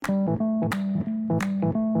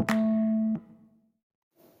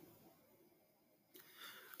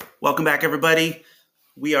Welcome back, everybody.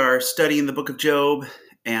 We are studying the book of Job,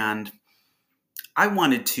 and I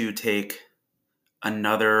wanted to take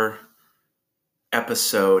another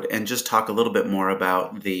episode and just talk a little bit more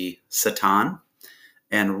about the Satan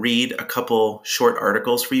and read a couple short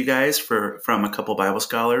articles for you guys from a couple Bible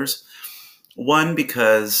scholars. One,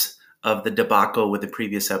 because of the debacle with the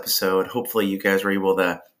previous episode. Hopefully you guys were able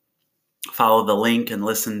to follow the link and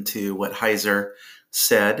listen to what Heiser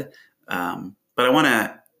said. But I want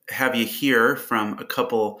to have you hear from a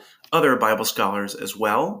couple other Bible scholars as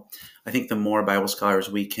well. I think the more Bible scholars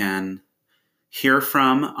we can hear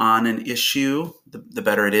from on an issue, the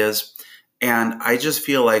better it is. And I just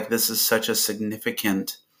feel like this is such a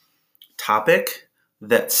significant topic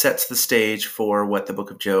that sets the stage for what the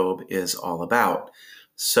book of Job is all about.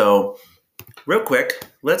 So real quick,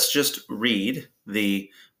 let's just read the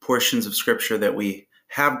portions of scripture that we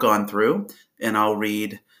have gone through, and I'll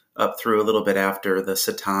read up through a little bit after the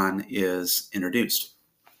Satan is introduced.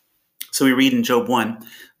 So we read in Job 1,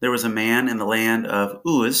 there was a man in the land of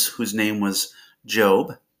Uz whose name was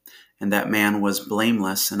Job, and that man was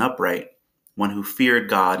blameless and upright, one who feared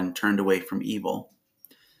God and turned away from evil.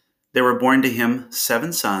 There were born to him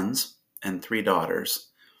 7 sons and 3 daughters,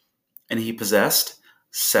 and he possessed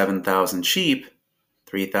 7,000 sheep,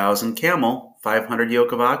 3,000 camel, 500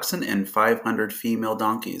 yoke of oxen, and 500 female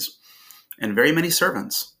donkeys, and very many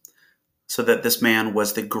servants, so that this man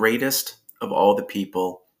was the greatest of all the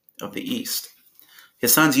people of the East.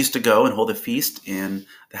 His sons used to go and hold a feast in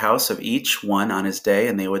the house of each one on his day,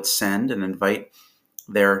 and they would send and invite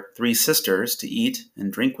their 3 sisters to eat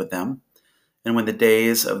and drink with them. And when the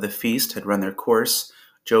days of the feast had run their course,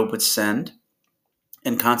 Job would send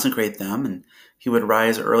and consecrate them, and he would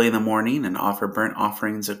rise early in the morning and offer burnt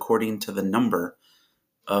offerings according to the number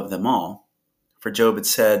of them all. For Job had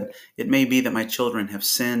said, "It may be that my children have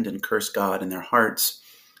sinned and cursed God in their hearts."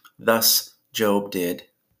 Thus Job did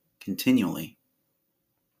continually.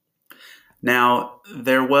 Now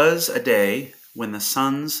there was a day when the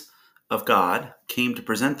sons of God came to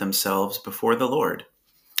present themselves before the Lord,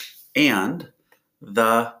 and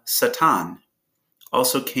the Satan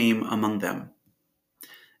also came among them.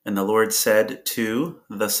 And the Lord said to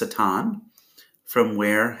the Satan, "From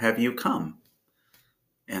where have you come?"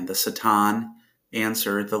 And the Satan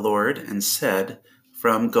answered the Lord and said,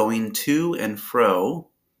 "From going to and fro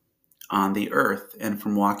on the earth, and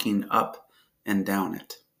from walking up and down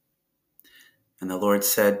it." And the Lord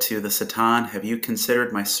said to the Satan, "Have you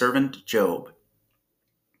considered my servant Job,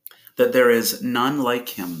 that there is none like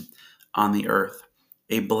him on the earth,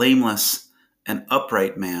 a blameless and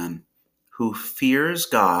upright man who fears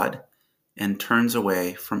God and turns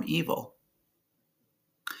away from evil?"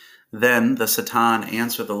 Then the Satan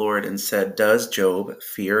answered the Lord and said, "Does Job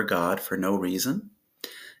fear God for no reason?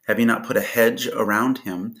 Have you not put a hedge around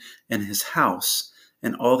him and his house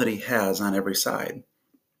and all that he has on every side?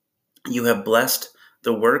 You have blessed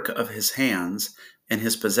the work of his hands, and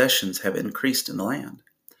his possessions have increased in the land.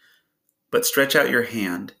 But stretch out your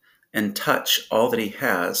hand and touch all that he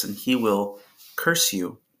has, and he will curse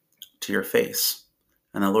you to your face."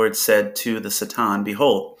 And the Lord said to the Satan,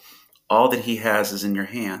 "Behold, all that he has is in your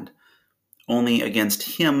hand. Only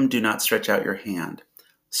against him do not stretch out your hand."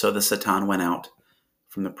 So the Satan went out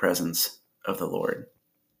from the presence of the Lord.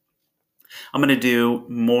 I'm going to do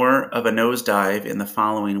more of a nosedive in the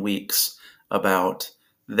following weeks about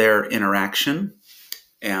their interaction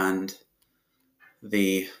and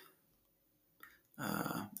the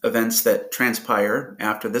events that transpire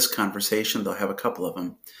after this conversation. They'll have a couple of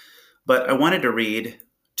them. But I wanted to read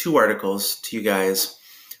 2 articles to you guys.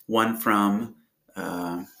 One from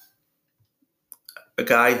a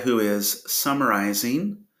guy who is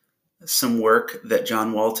summarizing some work that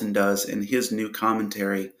John Walton does in his new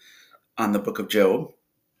commentary on the book of Job.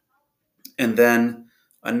 And then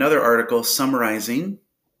another article summarizing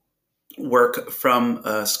work from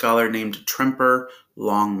a scholar named Tremper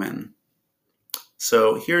Longman.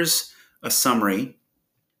 So here's a summary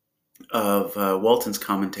of Walton's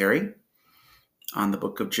commentary on the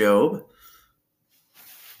book of Job.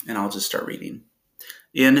 And I'll just start reading.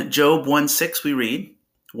 In Job 1:6 we read,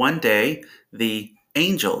 "One day the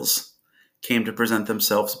angels came to present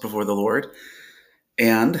themselves before the Lord,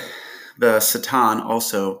 and the Satan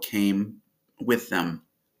also came with them."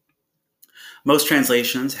 Most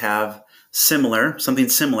translations have something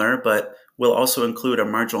similar, but will also include a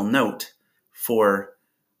marginal note for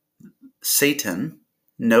Satan,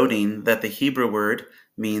 noting that the Hebrew word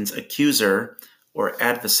means accuser or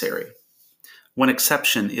adversary. One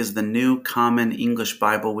exception is the New Common English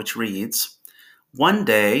Bible, which reads, "One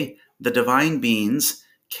day the divine beings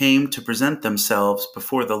came to present themselves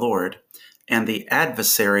before the Lord, and the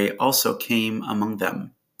adversary also came among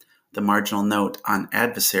them. The marginal note on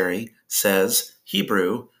adversary says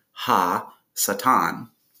Hebrew,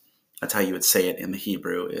 ha-Satan. That's how you would say it in the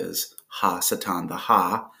Hebrew, is ha-Satan. The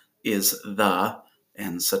ha is the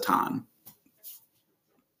and Satan.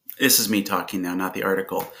 This is me talking now, not the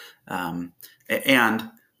article.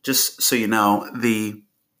 And just so you know, the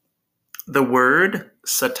word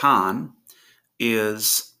Satan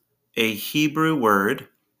is a Hebrew word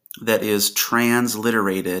that is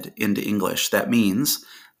transliterated into English. That means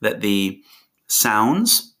that the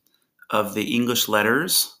sounds of the English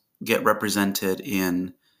letters get represented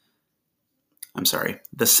in,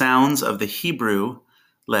 the sounds of the Hebrew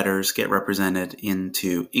letters get represented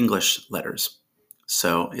into English letters.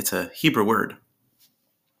 So it's a Hebrew word.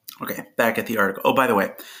 Okay, back at the article. Oh, by the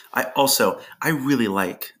way, I really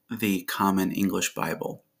like the Common English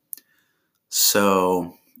Bible.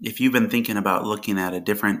 So if you've been thinking about looking at a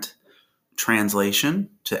different translation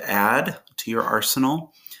to add to your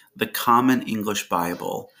arsenal, the Common English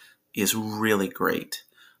Bible is really great.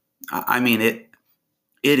 I mean, it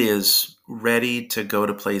is ready to go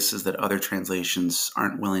to places that other translations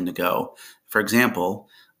aren't willing to go. For example,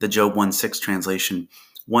 the Job 1:6 translation,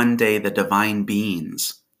 one day the divine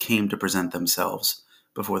beings came to present themselves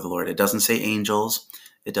before the Lord. It doesn't say angels.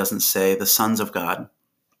 It doesn't say the sons of God.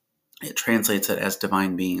 It translates it as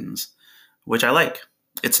divine beings, which I like.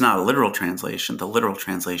 It's not a literal translation. The literal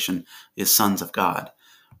translation is sons of God,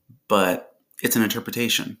 but it's an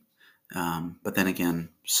interpretation. But then again,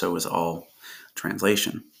 so is all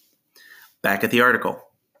translation. Back at the article.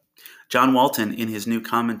 John Walton, in his new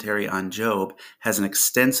commentary on Job, has an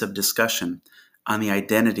extensive discussion on the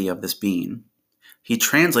identity of this being. He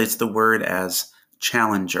translates the word as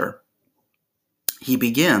challenger. He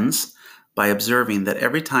begins by observing that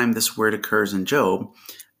every time this word occurs in Job,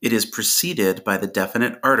 it is preceded by the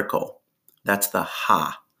definite article. That's the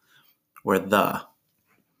ha, or the.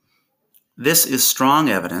 This is strong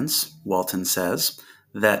evidence, Walton says,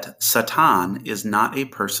 that Satan is not a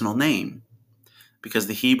personal name, because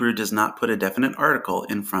the Hebrew does not put a definite article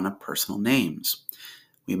in front of personal names.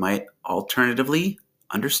 We might alternatively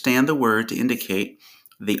understand the word to indicate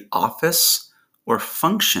the office or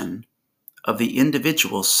function of the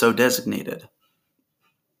individual so designated.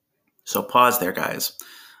 So pause there, guys.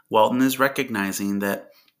 Walton is recognizing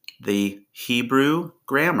that the Hebrew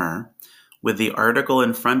grammar with the article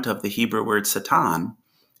in front of the Hebrew word Satan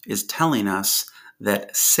is telling us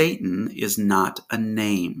that Satan is not a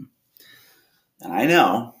name. And I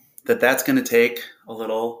know that that's going to take a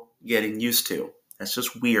little getting used to. That's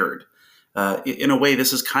just weird. In a way,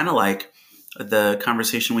 this is kind of like the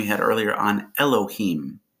conversation we had earlier on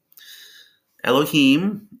Elohim.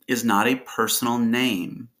 Elohim is not a personal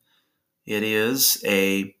name. It is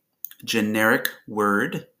a generic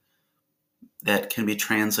word that can be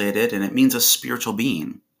translated, and it means a spiritual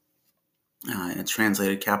being. It's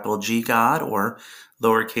translated capital G, God, or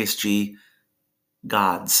lowercase g,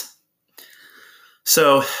 gods.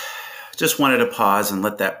 So just wanted to pause and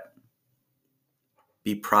let that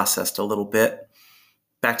be processed a little bit.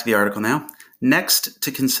 Back to the article now. Next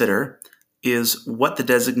to consider is what the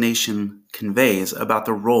designation conveys about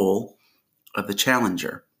the role of the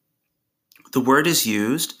challenger. The word is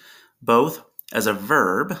used both as a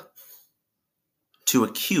verb to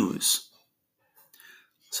accuse.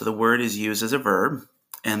 So the word is used as a verb,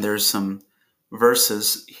 and there's some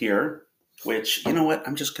verses here, which, you know what,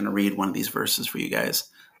 I'm just going to read one of these verses for you guys.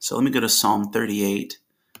 So let me go to Psalm 38,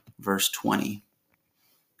 verse 20.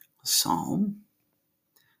 Psalm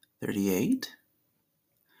 38,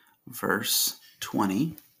 verse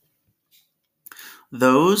 20.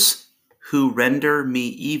 Those who render me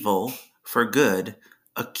evil for good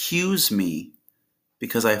accuse me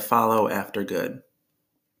because I follow after good.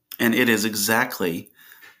 And it is exactly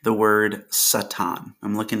the word Satan.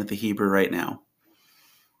 I'm looking at the Hebrew right now.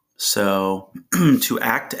 So to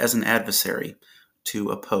act as an adversary, to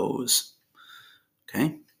oppose.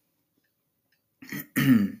 Okay?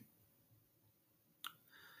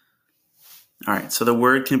 All right, so the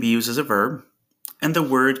word can be used as a verb, and the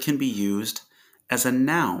word can be used as a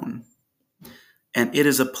noun. And it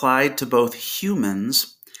is applied to both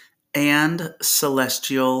humans and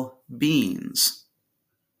celestial beings.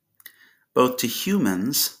 Both to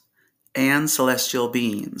humans and celestial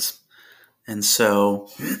beings. And so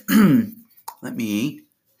let's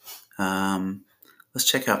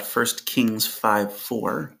check out 1 Kings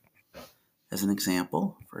 5:4 as an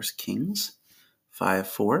example. 1 Kings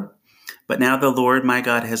 5:4. But now the Lord my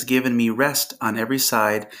God has given me rest on every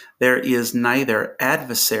side. There is neither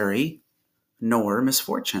adversary nor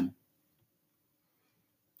misfortune.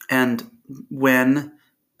 And when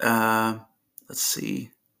let's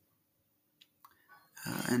see.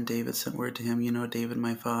 And David sent word to him, David,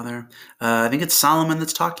 my father. I think it's Solomon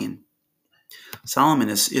that's talking. Solomon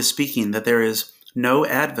is speaking that there is no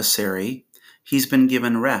adversary. He's been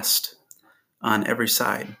given rest on every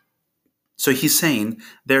side. So he's saying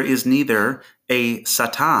there is neither a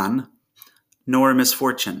Satan nor a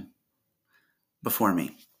misfortune before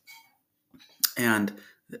me. And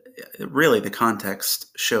really the context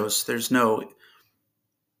shows there's no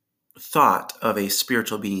thought of a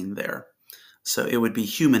spiritual being there. So it would be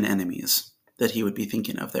human enemies that he would be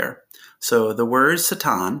thinking of there. So the word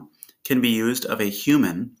Satan can be used of a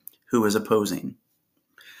human who is opposing.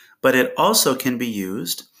 But it also can be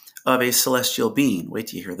used of a celestial being. Wait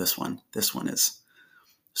till you hear this one. This one is.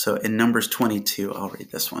 So in Numbers 22, I'll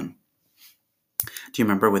read this one. Do you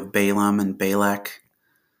remember with Balaam and Balak,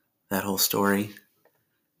 that whole story?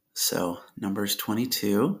 So Numbers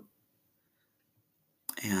 22,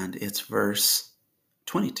 and it's verse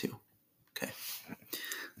 22. Okay.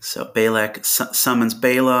 So Balak summons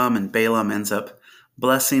Balaam, and Balaam ends up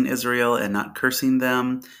blessing Israel and not cursing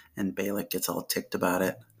them, and Balak gets all ticked about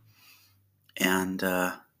it. And,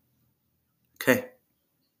 okay.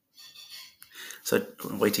 So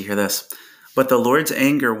wait to hear this. But the Lord's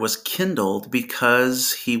anger was kindled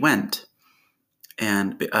because he went,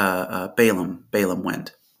 and Balaam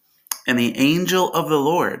went. And the angel of the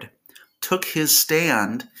Lord took his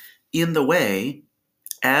stand in the way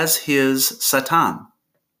as his Satan.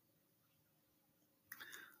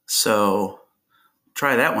 So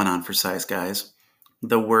try that one on for size, guys.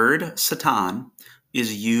 The word Satan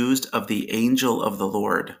is used of the angel of the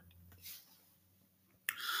Lord.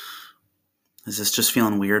 Is this just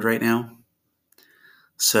feeling weird right now?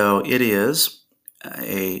 So it is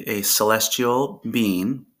a celestial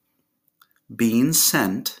being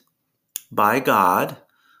sent by God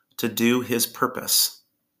to do his purpose.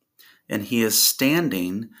 And he is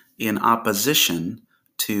standing in opposition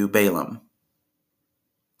to Balaam.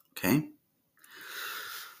 Okay?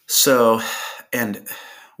 So, and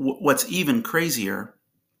what's even crazier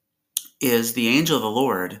is the angel of the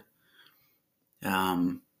Lord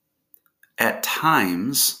at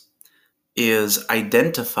times is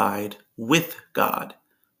identified with God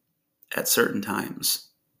at certain times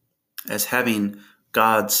as having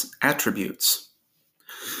God's attributes.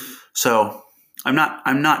 So I'm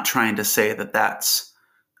not trying to say that that's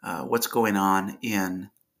what's going on in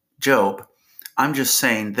Job. I'm just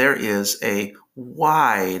saying there is a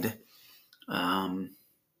wide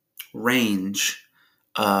range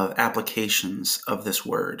of applications of this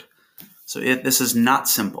word. So this is not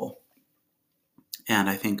simple. And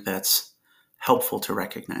I think that's helpful to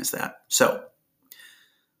recognize that. So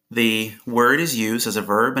the word is used as a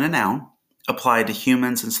verb and a noun applied to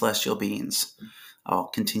humans and celestial beings. I'll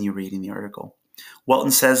continue reading the article.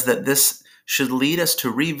 Walton says that this should lead us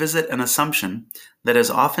to revisit an assumption that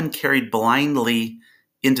is often carried blindly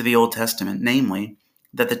into the Old Testament, namely,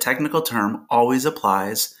 that the technical term always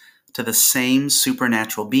applies to the same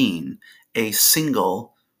supernatural being, a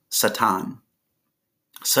single Satan.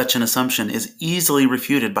 Such an assumption is easily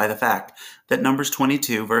refuted by the fact that Numbers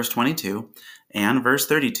 22, verse 22, and verse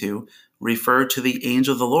 32 refer to the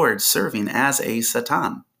angel of the Lord serving as a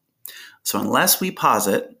Satan. So unless we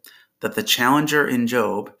posit that the challenger in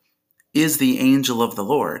Job is the angel of the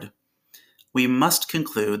Lord, we must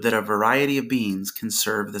conclude that a variety of beings can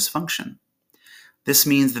serve this function. This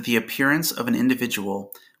means that the appearance of an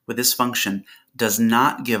individual with this function does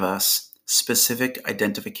not give us specific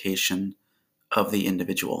identification of the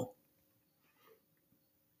individual.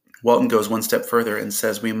 Walton goes one step further and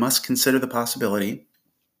says we must consider the possibility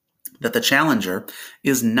that the challenger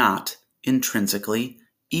is not intrinsically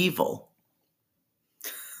evil.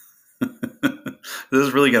 This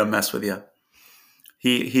is really going to mess with you.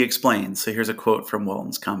 He explains. So here's a quote from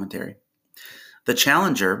Walton's commentary. The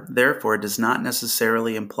challenger, therefore, does not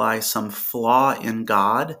necessarily imply some flaw in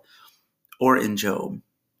God or in Job.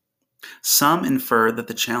 Some infer that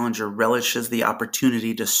the challenger relishes the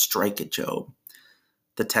opportunity to strike at Job.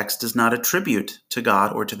 The text does not attribute to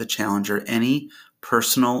God or to the challenger any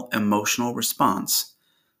personal emotional response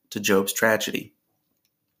to Job's tragedy.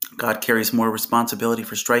 God carries more responsibility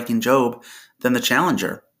for striking Job than the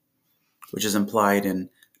challenger, which is implied in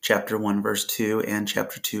chapter 1, verse 2 and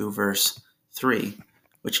chapter 2, verse 3,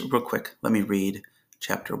 which, real quick, let me read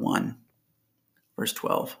chapter 1, verse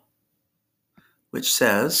 12, which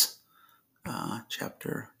says, Job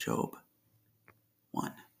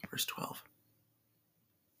 1, verse 12.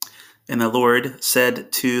 And the Lord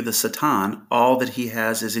said to the Satan, all that he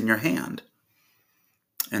has is in your hand.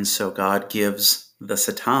 And so God gives the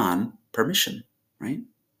Satan permission, right?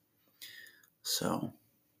 So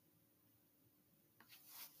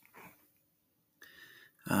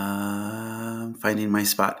Finding my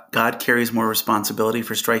spot. God carries more responsibility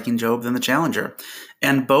for striking Job than the challenger,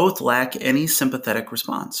 and both lack any sympathetic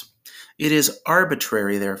response. It is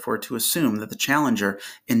arbitrary, therefore, to assume that the challenger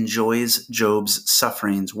enjoys Job's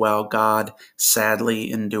sufferings while God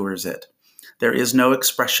sadly endures it. There is no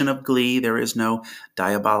expression of glee. There is no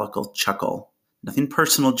diabolical chuckle. Nothing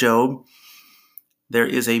personal, Job. There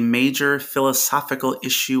is a major philosophical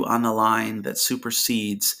issue on the line that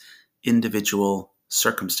supersedes individual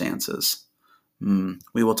circumstances.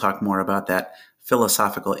 We will talk more about that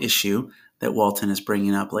philosophical issue that Walton is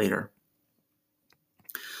bringing up later.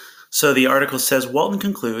 So the article says, Walton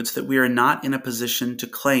concludes that we are not in a position to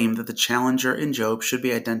claim that the challenger in Job should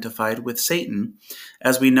be identified with Satan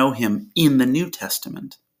as we know him in the New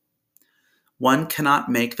Testament. One cannot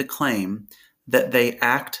make the claim that they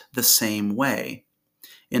act the same way.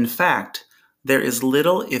 In fact, there is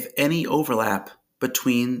little, if any, overlap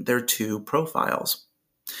between their two profiles.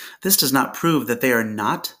 This does not prove that they are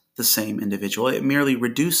not the same individual. It merely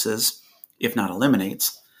reduces, if not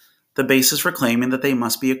eliminates, the basis for claiming that they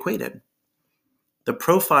must be equated. The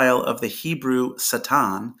profile of the Hebrew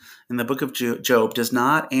Satan in the book of Job does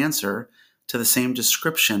not answer to the same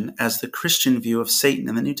description as the Christian view of Satan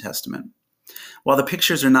in the New Testament. While the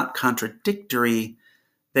pictures are not contradictory,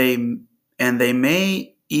 they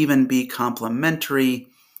may even be complementary,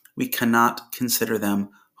 we cannot consider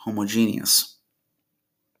them homogeneous.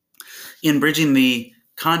 In Bridging the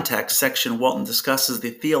Context section, Walton discusses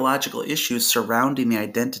the theological issues surrounding the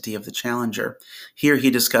identity of the challenger. Here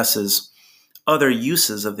he discusses other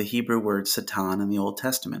uses of the Hebrew word Satan in the Old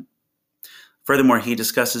Testament. Furthermore, he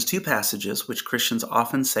discusses two passages which Christians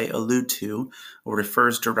often say allude to or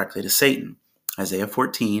refers directly to Satan, Isaiah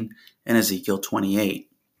 14 and Ezekiel 28.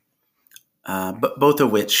 But both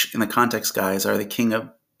of which, in the context, guys, are the king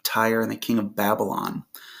of Tyre and the king of Babylon.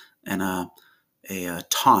 And a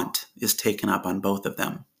taunt is taken up on both of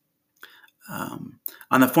them.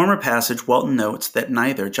 On the former passage, Walton notes that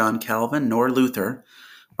neither John Calvin nor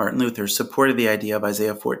Martin Luther, supported the idea of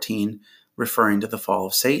Isaiah 14 referring to the fall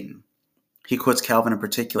of Satan. He quotes Calvin in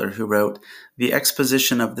particular, who wrote, "The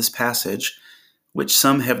exposition of this passage, which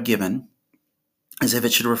some have given, as if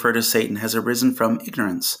it should refer to Satan, has arisen from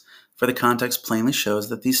ignorance, for the context plainly shows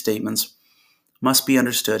that these statements must be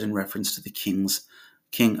understood in reference to the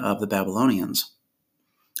king of the Babylonians."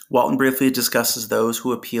 Walton briefly discusses those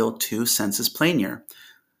who appeal to sensus plenior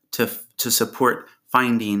to support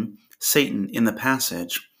finding Satan in the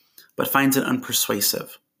passage, but finds it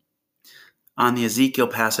unpersuasive. On the Ezekiel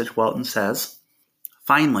passage, Walton says,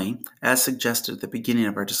 "Finally, as suggested at the beginning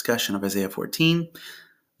of our discussion of Isaiah 14,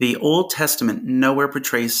 the Old Testament nowhere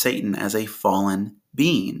portrays Satan as a fallen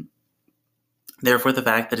being. Therefore, the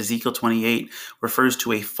fact that Ezekiel 28 refers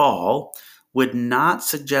to a fall would not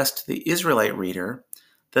suggest to the Israelite reader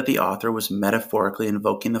that the author was metaphorically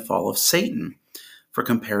invoking the fall of Satan for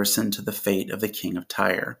comparison to the fate of the king of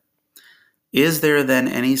Tyre. Is there then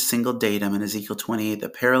any single datum in Ezekiel 28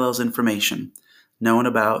 that parallels information known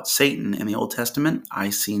about Satan in the Old Testament? I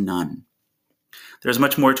see none." There's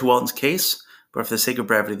much more to Walton's case, but for the sake of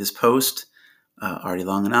brevity, this post, already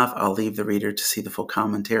long enough, I'll leave the reader to see the full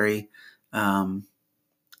commentary.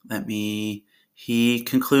 He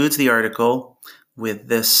concludes the article with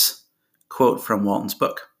this quote from Walton's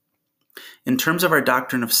book. "In terms of our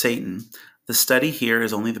doctrine of Satan, the study here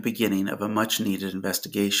is only the beginning of a much-needed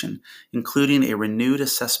investigation, including a renewed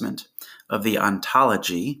assessment of the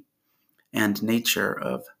ontology and nature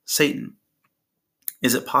of Satan.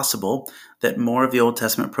 Is it possible that more of the Old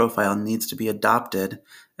Testament profile needs to be adopted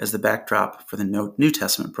as the backdrop for the New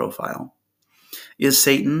Testament profile? Is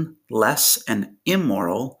Satan less an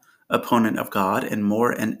immoral opponent of God and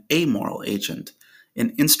more an amoral agent,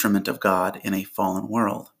 an instrument of God in a fallen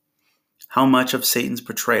world? How much of Satan's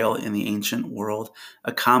portrayal in the ancient world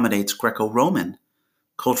accommodates Greco-Roman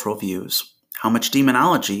cultural views? How much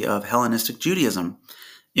demonology of Hellenistic Judaism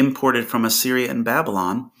imported from Assyria and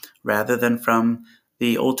Babylon rather than from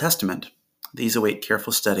the Old Testament? These await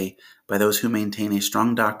careful study by those who maintain a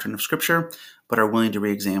strong doctrine of Scripture, but are willing to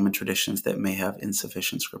re-examine traditions that may have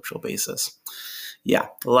insufficient scriptural basis." Yeah,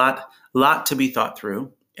 a lot to be thought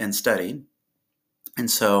through and studied. And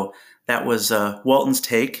so that was Walton's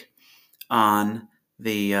take on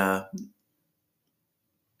the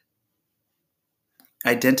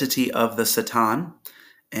identity of the Satan.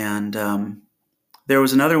 And there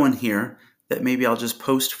was another one here that maybe I'll just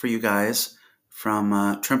post for you guys from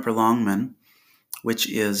Tremper Longman, which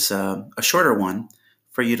is a shorter one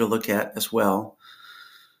for you to look at as well,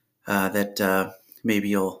 that maybe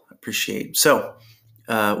you'll appreciate. So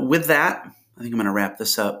with that, I think I'm going to wrap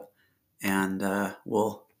this up, and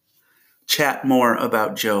we'll chat more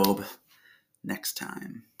about Job next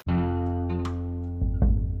time.